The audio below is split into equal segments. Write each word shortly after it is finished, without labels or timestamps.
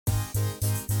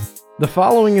The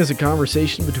following is a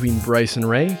conversation between Bryson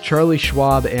Ray, Charlie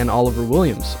Schwab, and Oliver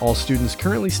Williams, all students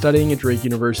currently studying at Drake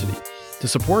University. To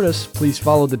support us, please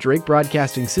follow the Drake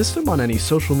Broadcasting System on any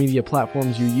social media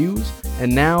platforms you use.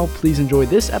 And now, please enjoy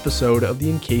this episode of the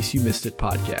In Case You Missed It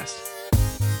podcast.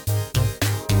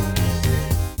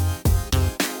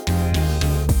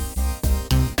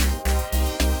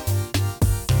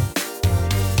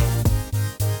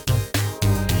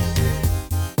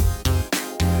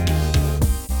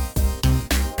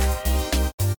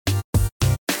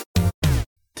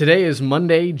 Today is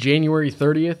Monday, January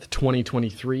 30th,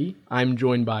 2023. I'm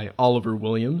joined by Oliver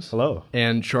Williams. Hello.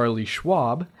 And Charlie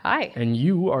Schwab. Hi. And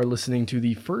you are listening to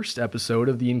the first episode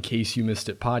of the In Case You Missed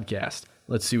It podcast.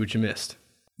 Let's see what you missed.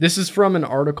 This is from an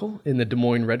article in the Des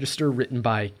Moines Register written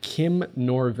by Kim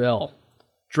Norvell.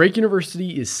 Drake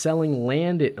University is selling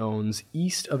land it owns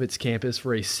east of its campus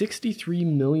for a $63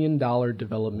 million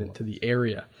development to the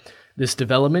area. This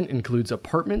development includes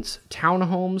apartments,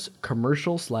 townhomes,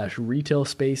 commercial/retail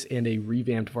space, and a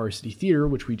revamped varsity theater,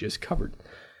 which we just covered.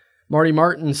 Marty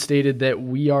Martin stated that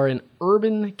we are an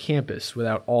urban campus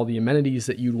without all the amenities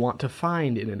that you'd want to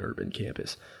find in an urban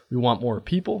campus. We want more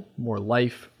people, more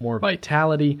life, more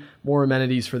vitality, more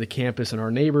amenities for the campus and our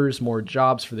neighbors, more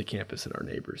jobs for the campus and our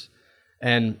neighbors.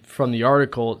 And from the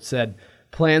article, it said,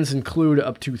 plans include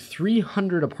up to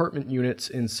 300 apartment units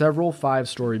in several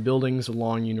 5-story buildings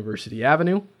along University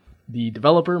Avenue. The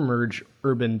developer, Merge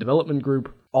Urban Development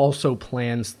Group, also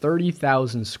plans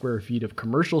 30,000 square feet of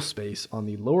commercial space on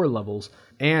the lower levels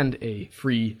and a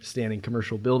free-standing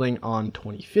commercial building on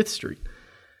 25th Street.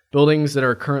 Buildings that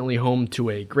are currently home to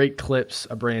a Great Clips,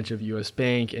 a branch of U.S.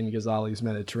 Bank, and Ghazali's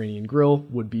Mediterranean Grill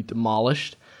would be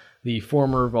demolished. The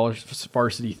former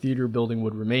Varsity Theater building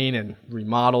would remain and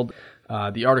remodeled.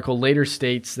 The article later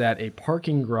states that a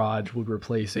parking garage would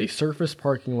replace a surface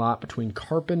parking lot between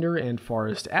Carpenter and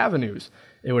Forest Avenues.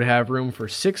 It would have room for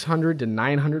 600 to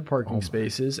 900 parking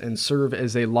spaces and serve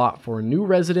as a lot for new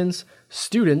residents,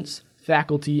 students,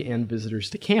 faculty, and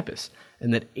visitors to campus.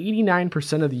 And that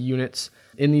 89% of the units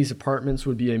in these apartments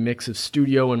would be a mix of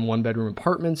studio and one-bedroom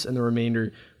apartments, and the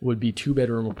remainder would be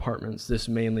two-bedroom apartments, this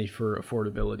mainly for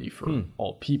affordability for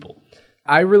all people.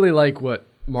 I really like what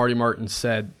Marty Martin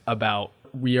said about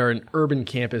we are an urban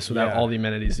campus without all the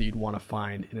amenities that you'd want to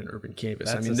find in an urban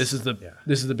campus. This is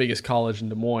the biggest college in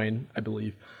Des Moines, I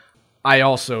believe. I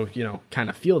also, kind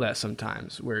of feel that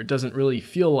sometimes where it doesn't really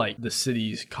feel like the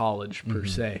city's college per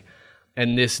se.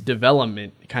 And this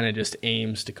development kind of just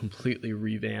aims to completely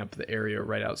revamp the area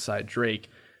right outside Drake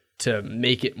to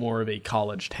make it more of a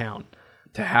college town,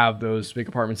 to have those big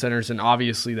apartment centers. And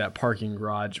obviously that parking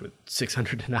garage with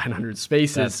 600 to 900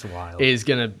 spaces is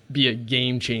going to be a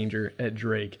game changer at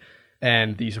Drake.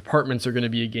 And these apartments are going to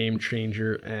be a game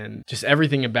changer, and just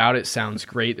everything about it sounds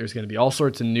great. There's going to be all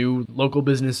sorts of new local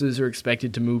businesses are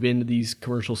expected to move into these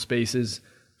commercial spaces.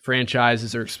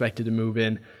 Franchises are expected to move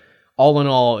in. All in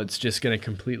all, it's just going to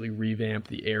completely revamp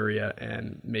the area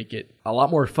and make it a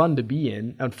lot more fun to be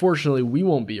in. Unfortunately, we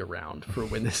won't be around for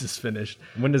when this is finished.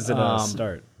 When does it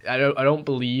start? I don't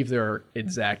believe there are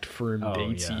exact firm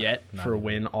dates yet for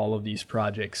when all of these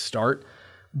projects start.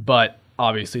 But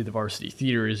obviously, the Varsity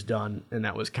Theater is done, and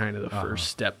that was kind of the first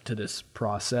step to this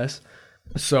process.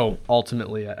 So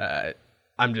ultimately,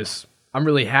 I'm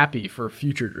really happy for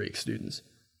future Drake students.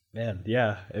 Man,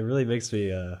 yeah, it really makes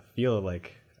me feel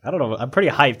like, I don't know, I'm pretty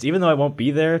hyped. Even though I won't be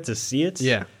there to see it,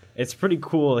 it's pretty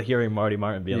cool hearing Marty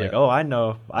Martin be like, oh, I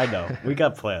know, we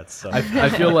got plans. So. I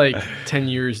feel like 10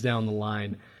 years down the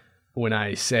line, when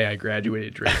I say I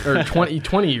graduated Drake, or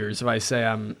 20 years, if I say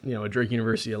I'm a Drake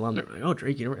University alum, they're like, oh,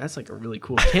 Drake University, that's like a really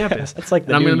cool campus. That's like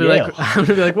the I'm new Yale. I'm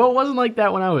gonna be like, well, it wasn't like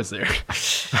that when I was there.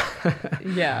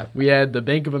 Yeah. We had the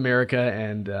Bank of America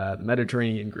and the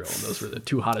Mediterranean Grill, and those were the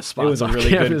two hottest spots. It was a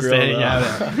really good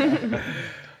grill.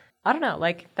 I don't know,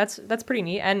 that's pretty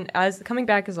neat. And as coming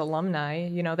back as alumni,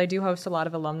 they do host a lot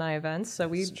of alumni events, so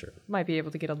we might be able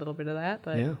to get a little bit of that.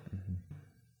 But yeah.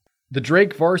 The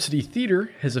Drake Varsity Theater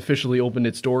has officially opened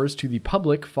its doors to the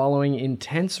public following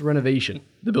intense renovation.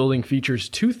 The building features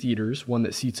 2 theaters, one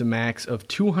that seats a max of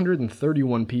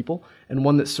 231 people, and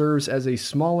one that serves as a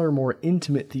smaller, more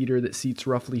intimate theater that seats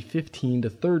roughly 15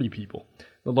 to 30 people.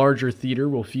 The larger theater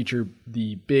will feature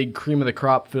the big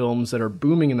cream-of-the-crop films that are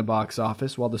booming in the box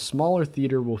office, while the smaller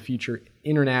theater will feature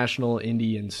international,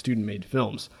 indie, and student-made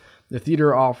films. The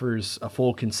theater offers a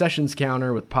full concessions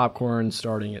counter with popcorn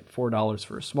starting at $4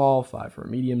 for a small, $5 for a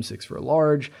medium, $6 for a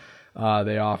large.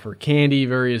 They offer candy,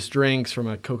 various drinks from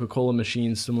a Coca-Cola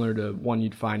machine similar to one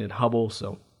you'd find at Hubble,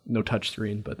 so no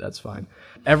touchscreen, but that's fine.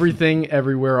 Everything,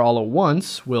 Everywhere, All at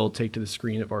Once will take to the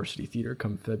screen at Varsity Theater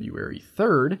come February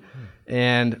 3rd.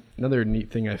 And another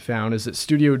neat thing I found is that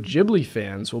Studio Ghibli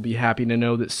fans will be happy to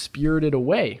know that Spirited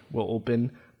Away will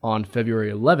open on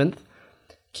February 11th.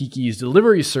 Kiki's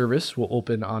Delivery Service will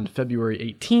open on February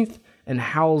 18th, and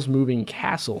Howl's Moving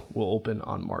Castle will open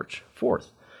on March 4th.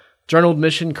 General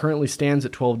admission currently stands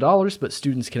at $12, but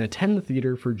students can attend the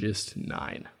theater for just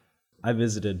 $9. I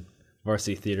visited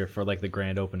Varsity Theater for like the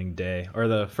grand opening day, or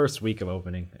the first week of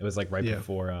opening. It was like right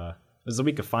before, it was the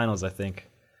week of finals, I think.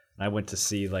 And I went to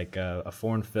see like a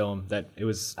foreign film that it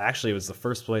was the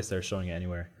first place they were showing it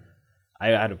anywhere. I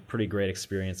had a pretty great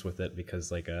experience with it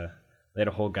because like they had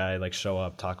a whole guy like show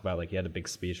up, talk about like he had a big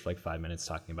speech for like 5 minutes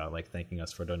talking about like thanking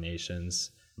us for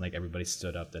donations. And, like everybody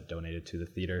stood up that donated to the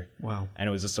theater. Wow. And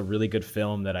it was just a really good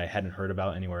film that I hadn't heard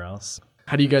about anywhere else.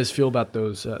 How do you guys feel about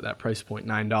those that price point,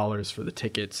 $9 for the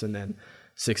tickets and then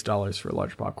 $6 for a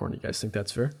large popcorn? You guys think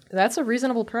that's fair? That's a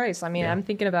reasonable price. I mean, I'm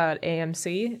thinking about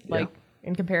AMC,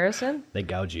 in comparison. They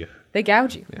gouge you.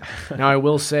 Yeah. Now, I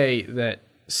will say that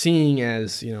seeing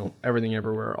as, Everything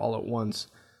Everywhere All at Once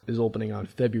is opening on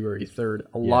February 3rd,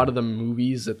 a lot of the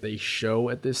movies that they show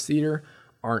at this theater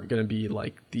aren't going to be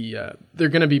like they're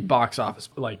going to be box office,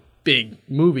 like big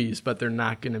movies, but they're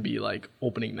not going to be like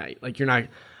opening night. Like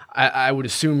I would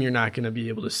assume you're not going to be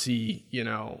able to see,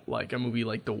 like a movie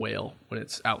like The Whale when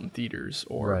it's out in theaters,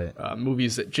 or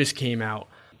movies that just came out.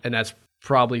 And that's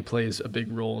probably plays a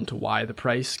big role into why the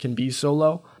price can be so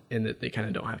low, and that they kind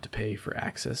of don't have to pay for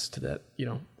access to that,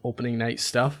 opening night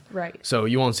stuff. Right. So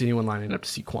you won't see anyone lining up to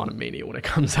see Quantum Mania when it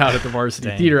comes out at the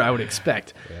Varsity Theater, I would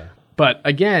expect. Yeah. But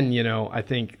again, I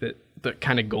think that the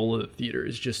kind of goal of the theater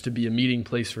is just to be a meeting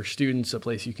place for students, a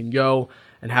place you can go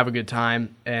and have a good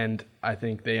time. And I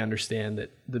think they understand that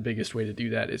the biggest way to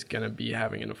do that is going to be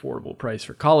having an affordable price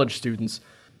for college students.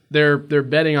 They're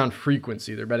betting on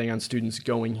frequency. They're betting on students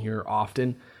going here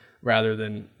often, rather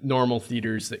than normal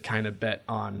theaters that kind of bet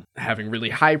on having really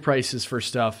high prices for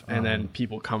stuff, and then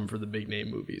people come for the big name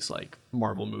movies like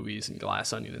Marvel movies and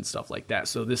Glass Onion and stuff like that.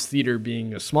 So this theater,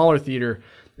 being a smaller theater,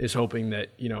 is hoping that,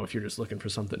 if you're just looking for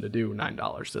something to do,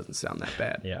 $9 doesn't sound that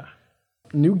bad. Yeah.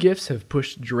 New gifts have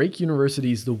pushed Drake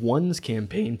University's The Ones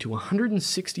campaign to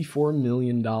 $164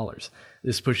 million.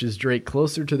 This pushes Drake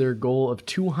closer to their goal of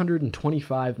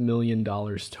 $225 million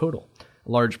total.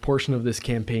 A large portion of this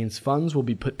campaign's funds will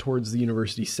be put towards the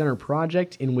University Center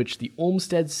project, in which the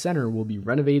Olmsted Center will be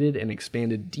renovated and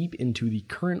expanded deep into the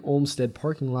current Olmsted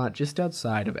parking lot just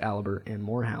outside of Albert and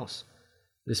Morehouse.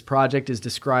 This project is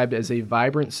described as a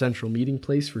vibrant central meeting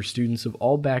place for students of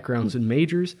all backgrounds and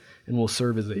majors, and will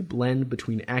serve as a blend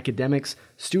between academics,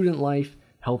 student life,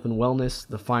 health and wellness,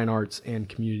 the fine arts, and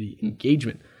community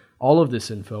engagement. All of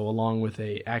this info, along with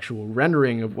an actual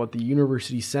rendering of what the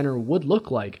University Center would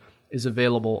look like, is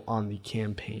available on the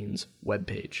campaign's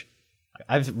webpage.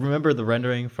 I remember the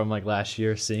rendering from like last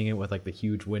year, seeing it with like the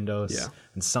huge windows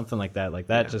and something like that. Like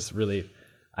that just really,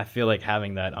 I feel like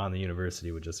having that on the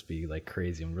university would just be like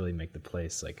crazy and really make the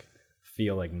place like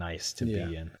feel like nice to be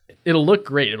in. It'll look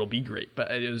great. It'll be great. But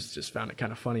I just found it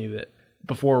kind of funny that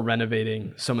before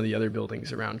renovating some of the other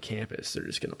buildings around campus, they're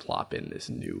just going to plop in this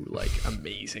new, like,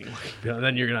 amazing,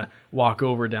 then you're going to walk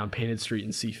over down Painted Street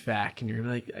and see FAC, and you're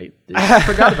going to be like, I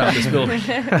forgot about this building.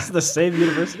 That's the same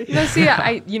university? No, see,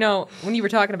 when you were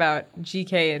talking about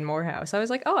GK and Morehouse, I was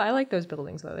like, oh, I like those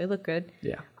buildings, though. They look good.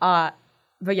 Yeah.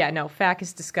 But yeah, no, FAC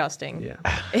is disgusting. Yeah.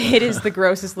 It is the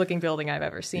grossest looking building I've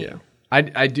ever seen. Yeah. I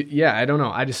don't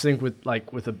know. I just think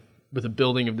with a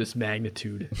building of this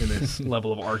magnitude and this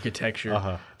level of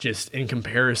architecture, just in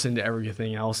comparison to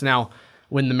everything else. Now,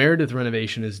 when the Meredith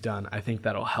renovation is done, I think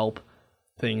that'll help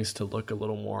things to look a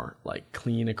little more like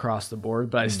clean across the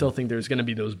board. But I still think there's going to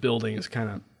be those buildings kind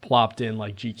of plopped in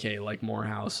like GK, like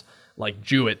Morehouse, like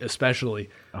Jewett especially,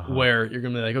 where you're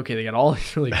going to be like, okay, they got all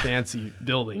these really fancy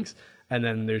buildings. And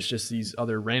then there's just these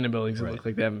other random buildings that look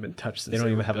like they haven't been touched since they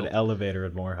don't even have an elevator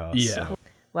at Morehouse. Yeah. So.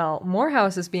 Well,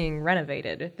 Morehouse is being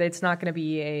renovated. It's not going to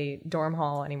be a dorm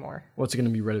hall anymore. What's it going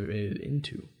to be renovated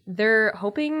into? They're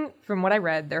hoping, from what I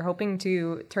read, they're hoping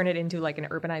to turn it into like an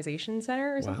urbanization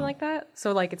center or something like that.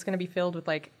 So like it's going to be filled with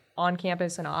like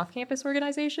on-campus and off-campus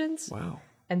organizations. Wow.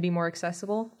 And be more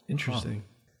accessible. Interesting.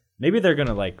 Maybe they're going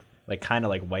to like kind of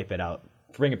like wipe it out,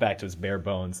 bring it back to its bare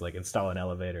bones, like install an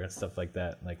elevator and stuff like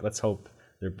that. Like let's hope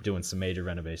they're doing some major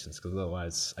renovations, because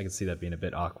otherwise I can see that being a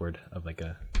bit awkward of like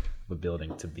a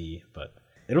building to be. But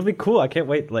it'll be cool. I can't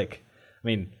wait. Like, I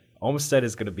mean, Olmsted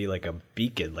is going to be like a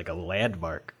beacon, like a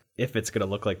landmark, if it's going to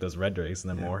look like those renderings. And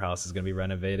then Morehouse is going to be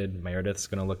renovated. Meredith's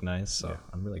going to look nice. So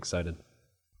I'm really excited.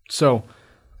 So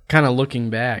kind of looking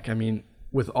back, I mean,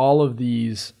 with all of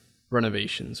these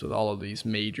renovations, with all of these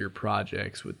major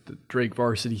projects, with the Drake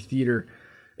Varsity Theater,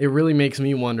 it really makes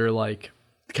me wonder, like,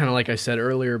 kind of like I said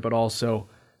earlier, but also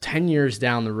 10 years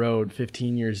down the road,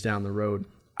 15 years down the road,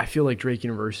 I feel like Drake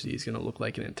University is going to look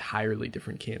like an entirely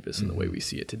different campus in the way we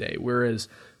see it today. Whereas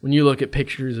when you look at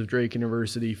pictures of Drake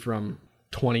University from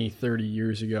 20, 30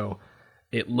 years ago,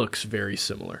 it looks very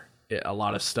similar. A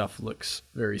lot of stuff looks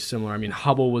very similar. I mean,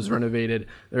 Hubble was renovated.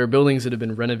 There are buildings that have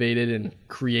been renovated and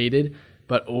created,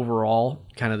 but overall,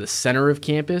 kind of the center of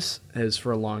campus has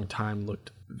for a long time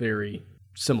looked very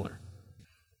similar.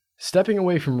 Stepping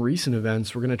away from recent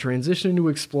events, we're going to transition into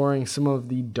exploring some of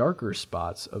the darker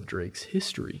spots of Drake's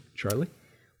history. Charlie?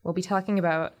 We'll be talking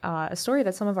about a story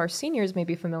that some of our seniors may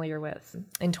be familiar with.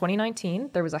 In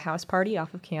 2019, there was a house party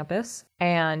off of campus,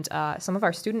 and some of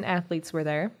our student athletes were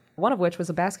there, one of which was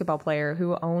a basketball player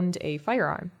who owned a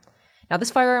firearm. Now,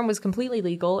 this firearm was completely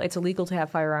legal. It's illegal to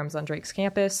have firearms on Drake's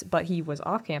campus, but he was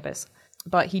off campus.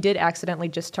 But he did accidentally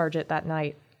discharge it that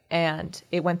night, and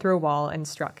it went through a wall and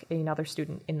struck another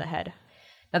student in the head.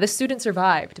 Now, this student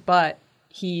survived, but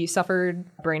he suffered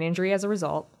brain injury as a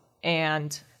result,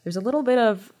 and there's a little bit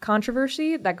of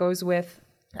controversy that goes with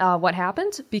what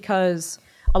happened because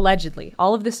allegedly,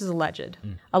 all of this is alleged,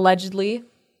 allegedly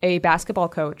a basketball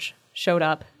coach showed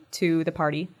up to the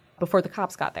party before the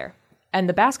cops got there. And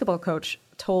the basketball coach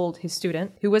told his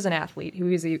student, who was an athlete, he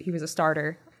was a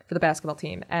starter for the basketball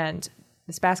team, and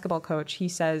this basketball coach, he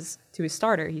says to his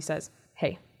starter, he says,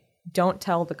 "Hey, don't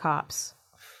tell the cops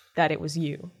that it was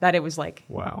you, that it was like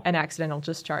an accidental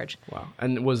discharge." Wow.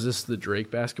 And was this the Drake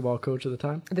basketball coach at the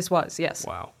time? This was, yes.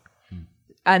 Wow.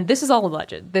 And this is all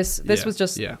alleged. This was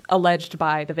just alleged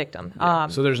by the victim. Yeah.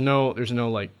 So there's no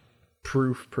like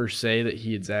proof per se that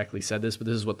he exactly said this, but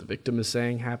this is what the victim is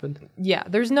saying happened? Yeah,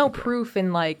 there's no proof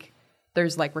in like,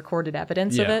 there's like recorded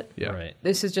evidence of it. Yeah. Right.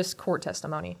 This is just court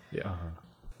testimony. Yeah. Uh-huh.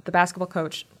 The basketball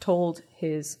coach told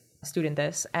his student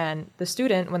this, and the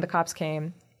student, when the cops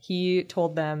came, he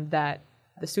told them that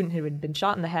the student who had been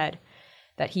shot in the head,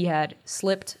 that he had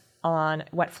slipped on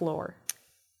wet floor,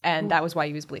 and that was why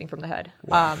he was bleeding from the head.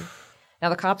 Wow. Now,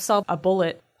 the cops saw a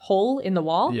bullet hole in the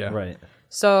wall. Yeah. Right.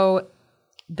 So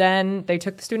then they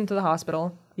took the student to the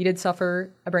hospital. He did suffer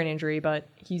a brain injury, but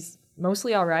he's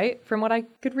mostly all right from what I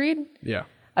could read. Yeah.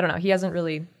 I don't know. He hasn't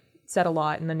really said a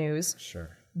lot in the news. Sure.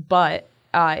 But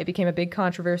it became a big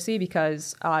controversy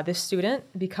because this student,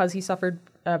 because he suffered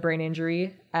a brain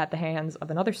injury at the hands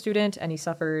of another student, and he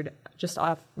suffered just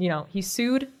off, he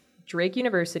sued Drake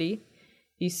University,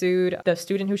 he sued the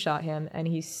student who shot him, and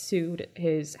he sued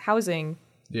his housing,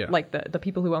 like the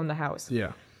people who own the house.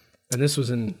 Yeah. And this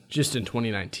was just in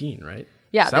 2019, right?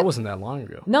 Yeah. So that wasn't that long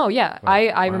ago. No, yeah. Wow.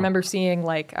 I remember seeing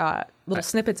like little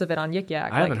snippets of it on Yik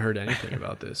Yak. I haven't heard anything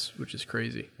about this, which is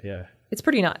crazy. Yeah. It's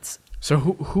pretty nuts. So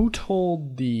who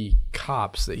told the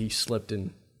cops that he slipped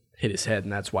and hit his head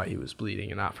and that's why he was bleeding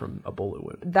and not from a bullet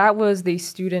wound? That was the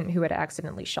student who had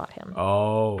accidentally shot him.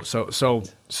 Oh, so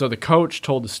the coach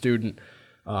told the student,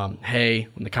 hey,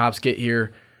 when the cops get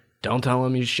here, don't tell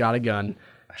them you shot a gun.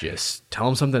 Just tell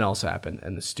him something else happened.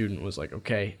 And the student was like,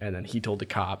 okay. And then he told the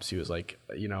cops, he was like,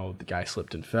 the guy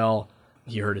slipped and fell.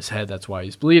 He hurt his head. That's why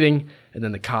he's bleeding. And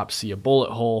then the cops see a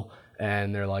bullet hole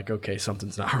and they're like, okay,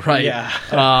 something's not right. Yeah.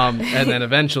 And then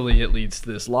eventually it leads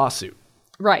to this lawsuit.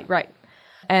 Right.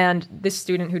 And this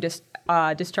student who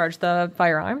discharged the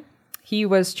firearm, he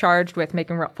was charged with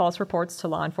making false reports to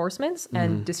law enforcement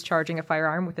and discharging a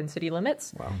firearm within city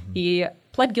limits. Wow. He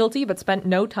pled guilty but spent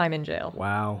no time in jail.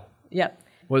 Wow. Yep.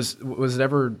 Was it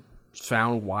ever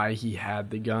found why he had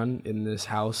the gun in this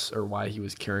house or why he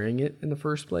was carrying it in the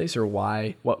first place or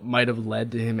what might have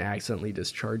led to him accidentally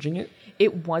discharging it?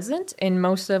 It wasn't. In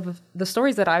most of the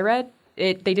stories that I read,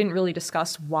 they didn't really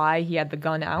discuss why he had the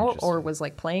gun out or was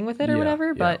like playing with it or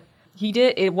whatever, but he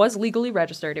did. It was legally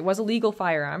registered. It was a legal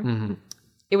firearm. Mm-hmm.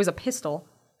 It was a pistol.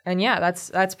 And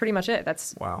that's pretty much it.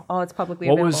 That's all it's publicly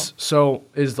available. So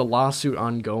is the lawsuit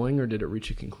ongoing or did it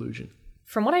reach a conclusion?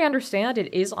 From what I understand,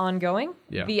 it is ongoing.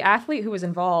 Yeah. The athlete who was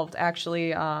involved,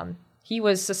 actually, he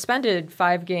was suspended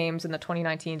 5 games in the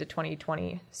 2019 to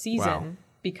 2020 season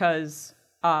because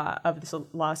of this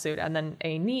lawsuit. And then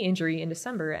a knee injury in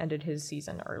December ended his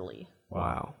season early.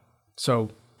 Wow. So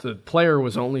the player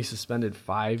was only suspended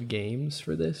 5 games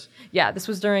for this? Yeah, this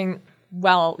was during,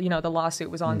 the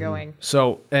lawsuit was ongoing.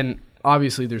 So, and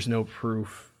obviously there's no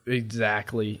proof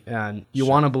exactly, and you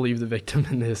want to believe the victim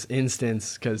in this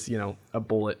instance because a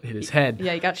bullet hit his head.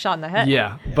 Yeah, he got shot in the head.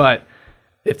 Yeah. But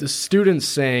if the student's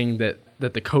saying that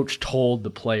the coach told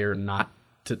the player to lie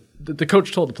to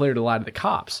the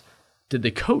cops, did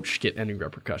the coach get any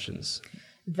repercussions?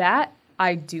 That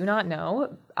I do not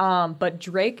know, but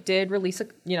Drake did release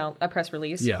a press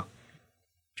release. Yeah.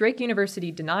 Drake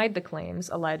University denied the claims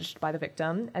alleged by the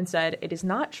victim and said it is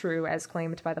not true, as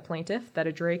claimed by the plaintiff, that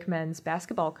a Drake men's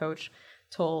basketball coach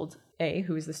told A,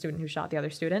 who is the student who shot the other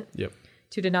student, Yep.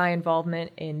 to deny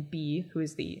involvement in B, who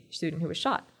is the student who was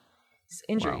shot.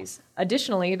 Injuries. Wow.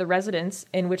 Additionally, the residence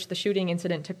in which the shooting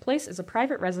incident took place is a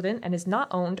private residence and is not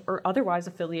owned or otherwise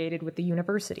affiliated with the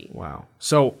university. Wow.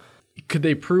 So could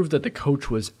they prove that the coach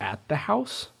was at the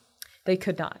house? They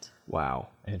could not. Wow.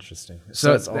 Interesting.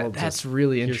 So that's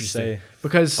really interesting.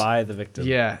 Because by the victim.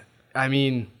 Yeah. I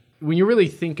mean, when you really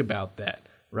think about that,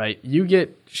 right? You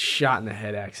get shot in the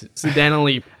head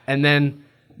accidentally, and then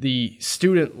the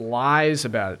student lies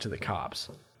about it to the cops.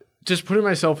 Just putting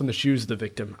myself in the shoes of the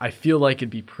victim, I feel like it'd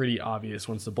be pretty obvious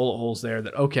once the bullet hole's there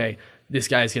that, okay, this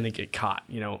guy's going to get caught.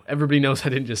 You know, everybody knows I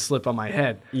didn't just slip on my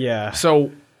head. Yeah.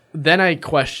 So then I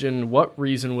question, what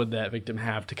reason would that victim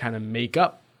have to kind of make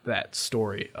up that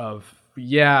story of,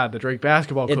 yeah, the Drake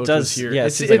basketball coach was here. Yeah,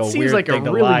 it seems like a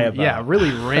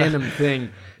really random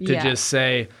thing to just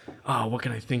say, oh, what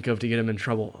can I think of to get him in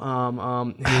trouble?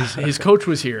 His coach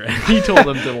was here and he told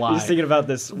him to lie. He's thinking about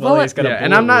this. Well, he's got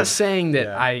and I'm not saying that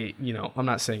I'm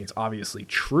not saying it's obviously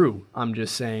true. I'm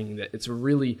just saying that it's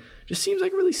just seems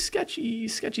like a really sketchy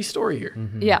story here.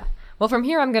 Mm-hmm. Yeah. Well, from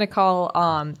here, I'm going to call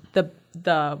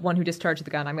the one who discharged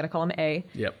the gun. I'm going to call him A.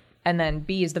 Yep. And then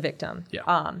B is the victim.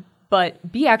 Yeah.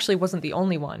 But B actually wasn't the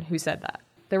only one who said that.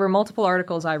 There were multiple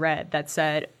articles I read that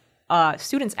said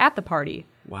students at the party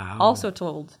also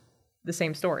told the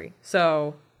same story.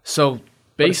 So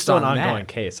based on an ongoing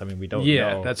case, I mean, we don't know.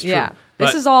 Yeah, that's true. Yeah,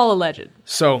 this is all alleged.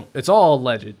 So it's all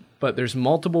alleged, but there's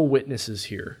multiple witnesses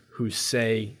here who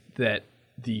say that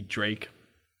the Drake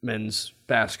men's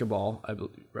basketball, I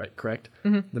believe, right, correct?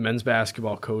 Mm-hmm. The men's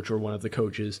basketball coach or one of the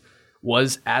coaches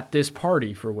was at this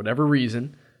party for whatever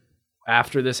reason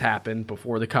after this happened,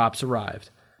 before the cops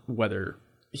arrived, whether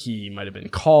he might have been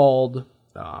called,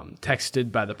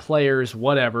 texted by the players,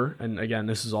 whatever. And again,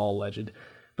 this is all alleged.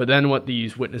 But then what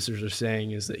these witnesses are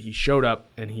saying is that he showed up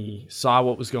and he saw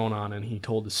what was going on and he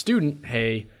told the student,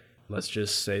 hey, let's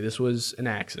just say this was an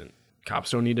accident.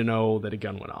 Cops don't need to know that a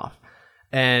gun went off.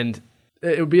 And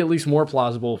it would be at least more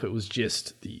plausible if it was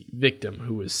just the victim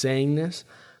who was saying this.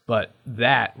 But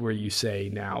that, where you say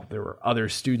now there were other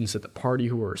students at the party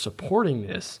who were supporting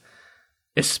this,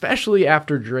 especially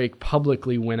after Drake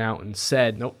publicly went out and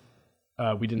said, nope,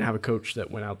 we didn't have a coach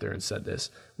that went out there and said this.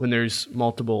 When there's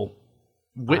multiple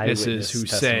witnesses who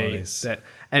say that,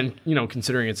 and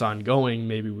considering it's ongoing,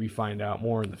 maybe we find out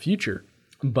more in the future.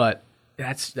 But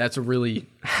that's a really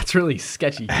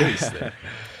sketchy case there.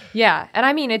 Yeah, and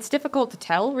I mean, it's difficult to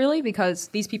tell, really, because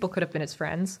these people could have been his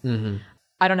friends. Mm-hmm.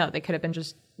 I don't know. They could have been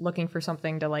just looking for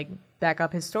something to, back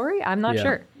up his story. I'm not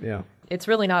sure. Yeah. It's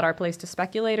really not our place to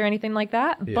speculate or anything like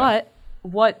that. Yeah. But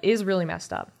what is really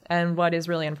messed up and what is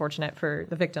really unfortunate for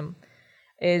the victim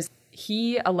is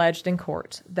he alleged in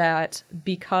court that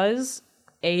because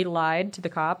A lied to the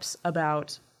cops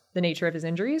about the nature of his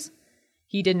injuries,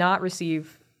 he did not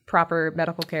receive proper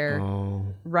medical care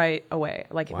right away,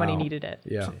 when he needed it.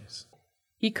 Yeah. Jeez.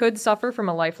 He could suffer from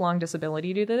a lifelong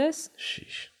disability due to this.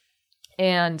 Sheesh.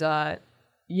 And,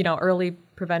 early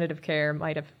preventative care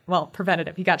might have,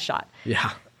 preventative, he got shot.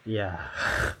 Yeah. Yeah.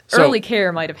 Early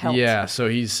care might have helped. Yeah, so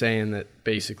he's saying that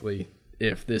basically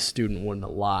if this student wouldn't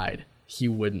have lied, he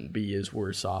wouldn't be as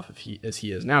worse off as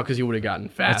he is now because he would have gotten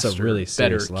faster, that's a really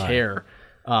better care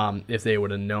if they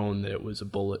would have known that it was a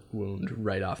bullet wound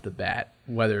right off the bat.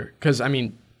 Because, I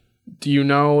mean, do you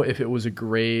know if it was a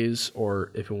graze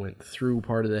or if it went through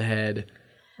part of the head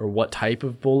or what type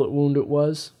of bullet wound it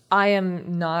was? I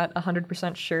am not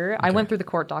 100% sure. Okay. I went through the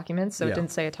court documents, so it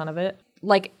didn't say a ton of it.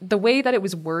 The way that it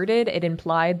was worded, it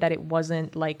implied that it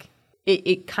wasn't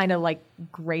it kind of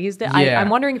grazed it. Yeah. I'm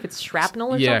wondering if it's shrapnel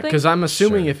or something. Yeah, because I'm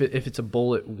assuming if it's a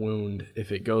bullet wound,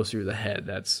 if it goes through the head,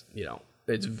 that's,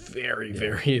 it's very,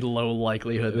 very low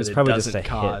likelihood that it doesn't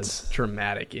cause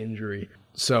traumatic injury.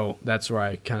 So that's where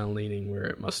I kind of leaning where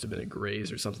it must have been a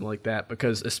graze or something like that,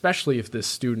 because especially if this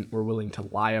student were willing to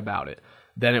lie about it,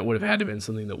 then it would have had to have been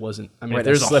something that wasn't. I mean, if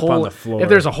there's a hole on the floor, if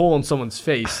there's a hole in someone's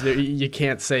face, you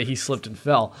can't say he slipped and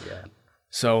fell. Yeah.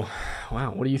 So,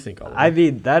 wow, what do you think, Oliver? I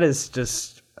mean, that is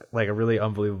just a really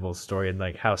unbelievable story,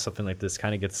 and how something like this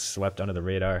kind of gets swept under the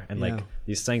radar, and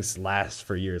these things last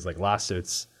for years.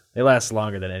 Lawsuits, they last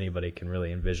longer than anybody can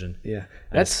really envision. Yeah,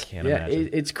 I can't imagine.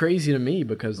 It's crazy to me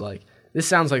because this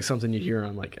sounds like something you'd hear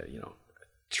on a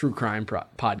true crime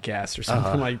podcast or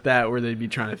something like that, where they'd be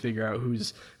trying to figure out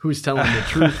who's telling the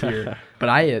truth here. But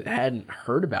I hadn't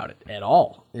heard about it at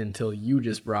all until you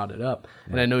just brought it up.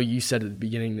 And I know you said at the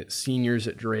beginning that seniors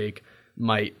at Drake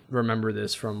might remember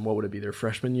this from, what would it be, their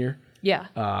freshman year?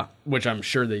 Yeah. Which I'm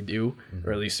sure they do,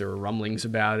 or at least there were rumblings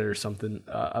about it or something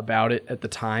about it at the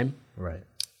time. Right.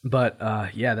 But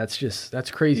yeah,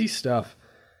 that's crazy stuff.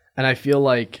 And I feel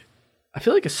like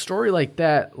a story like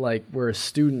that, like where a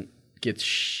student gets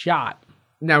shot.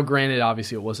 Now, granted,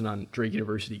 obviously it wasn't on Drake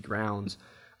University grounds,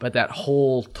 but that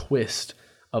whole twist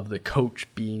of the coach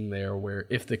being there, where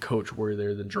if the coach were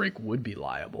there, then Drake would be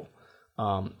liable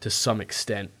to some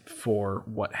extent for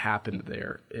what happened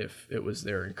there if it was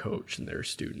their coach and their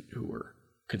student who were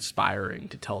conspiring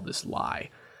to tell this lie.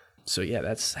 So yeah,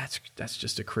 that's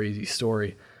just a crazy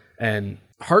story and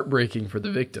heartbreaking for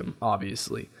the victim,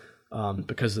 obviously.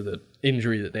 Because of the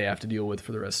injury that they have to deal with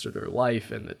for the rest of their life,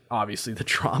 and obviously the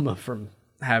trauma from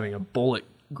having a bullet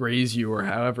graze you or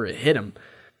however it hit him.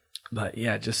 But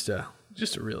yeah, just a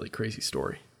really crazy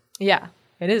story. Yeah,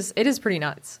 it is pretty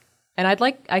nuts. And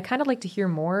I kind of like to hear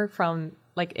more from,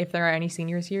 like, if there are any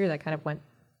seniors here that kind of went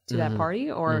to that party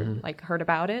or like heard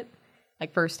about it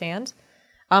like firsthand.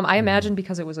 I imagine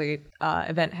because it was a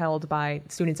event held by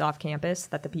students off campus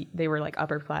that they were like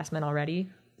upperclassmen already.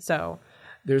 So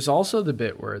there's also the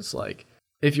bit where it's like,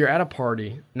 if you're at a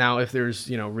party, now if there's,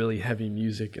 really heavy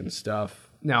music and stuff,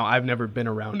 now I've never been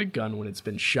around a gun when it's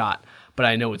been shot, but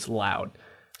I know it's loud.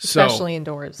 Especially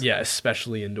indoors. Yeah,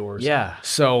 especially indoors. Yeah.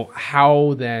 So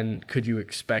how then could you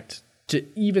expect to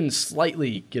even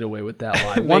slightly get away with that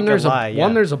lie? One, there's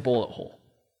a bullet hole.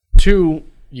 2,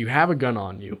 you have a gun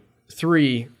on you.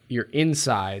 3, you're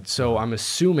inside, so I'm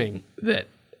assuming that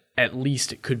at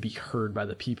least it could be heard by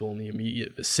the people in the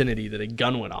immediate vicinity that a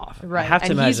gun went off. Right, I have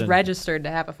to imagine he's registered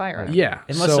to have a firearm. Yeah.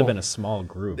 It must have been a small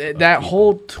group. That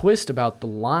whole twist about the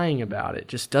lying about it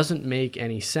just doesn't make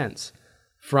any sense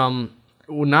from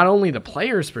not only the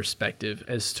player's perspective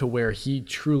as to where he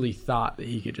truly thought that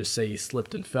he could just say he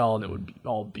slipped and fell and it would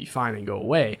all be fine and go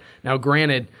away. Now,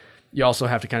 granted, you also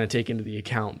have to kind of take into the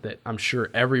account that I'm sure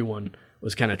everyone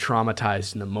was kind of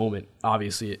traumatized in the moment.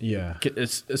 Obviously,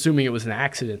 it's assuming it was an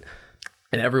accident,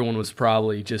 and everyone was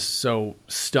probably just so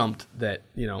stumped that,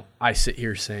 I sit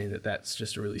here saying that that's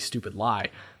just a really stupid lie.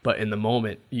 But in the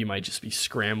moment, you might just be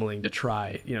scrambling to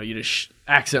try, you just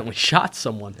accidentally shot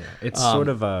someone. Yeah. It sort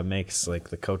of makes like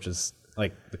the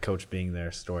coach being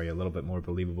their story a little bit more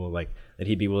believable, like that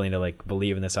he'd be willing to like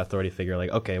believe in this authority figure, like,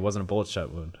 okay, it wasn't a bullet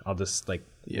shot wound, I'll just like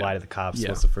lie to the cops.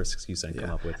 What's the first excuse I can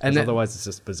come up with? Because otherwise it's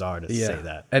just bizarre to say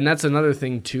that. And that's another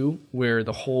thing too, where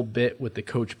the whole bit with the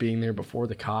coach being there before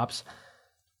the cops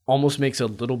almost makes a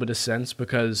little bit of sense,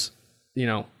 because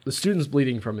the student's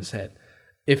bleeding from his head.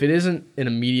 If it isn't an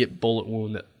immediate bullet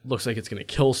wound that looks like it's going to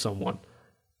kill someone,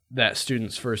 that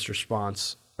student's first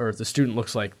response, or if the student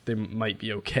looks like they might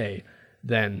be okay,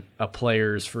 then a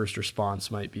player's first response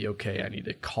might be, okay, I need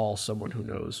to call someone who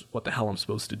knows what the hell I'm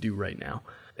supposed to do right now.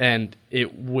 And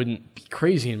it wouldn't be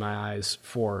crazy in my eyes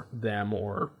for them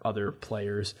or other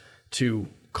players to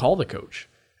call the coach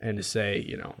and to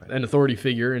say, an authority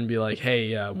figure, and be like,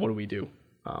 hey, what do we do?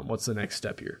 What's the next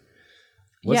step here?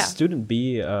 Was student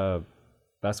B a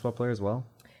basketball player as well?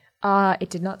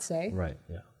 It did not say. Right,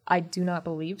 yeah. I do not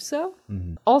believe so.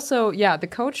 Mm-hmm. Also, the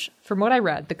coach, from what I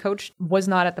read, the coach was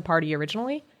not at the party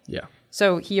originally. Yeah.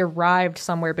 So he arrived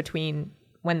somewhere between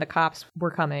when the cops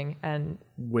were coming and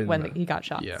when he got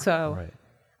shot. Yeah, so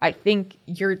I think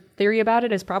your theory about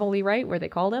it is probably right, where they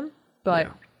called him.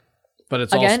 But but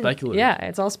it's all speculative. Yeah,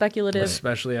 it's all speculative.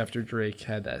 Especially after Drake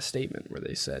had that statement where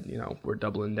they said, we're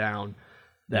doubling down.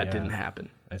 That didn't happen.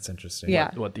 That's interesting.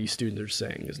 Yeah. What these students are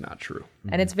saying is not true.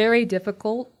 And it's very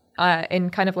difficult in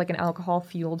kind of like an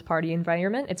alcohol-fueled party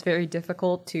environment. It's very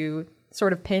difficult to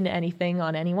sort of pin anything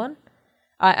on anyone.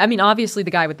 I mean, obviously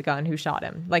the guy with the gun who shot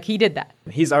him, like, he did that.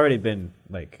 He's already been,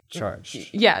 like, charged.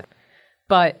 Yeah.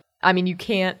 But, I mean, you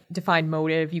can't define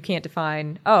motive. You can't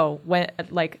define, what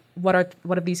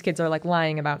if these kids are, like,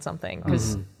 lying about something?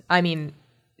 Because, I mean,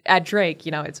 at Drake,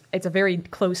 it's a very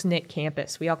close-knit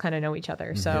campus. We all kind of know each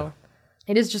other. So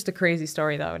it is just a crazy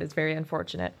story, though. It is very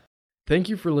unfortunate. Thank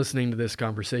you for listening to this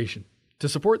conversation. To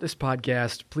support this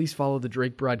podcast, please follow the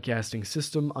Drake Broadcasting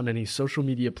System on any social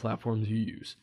media platforms you use.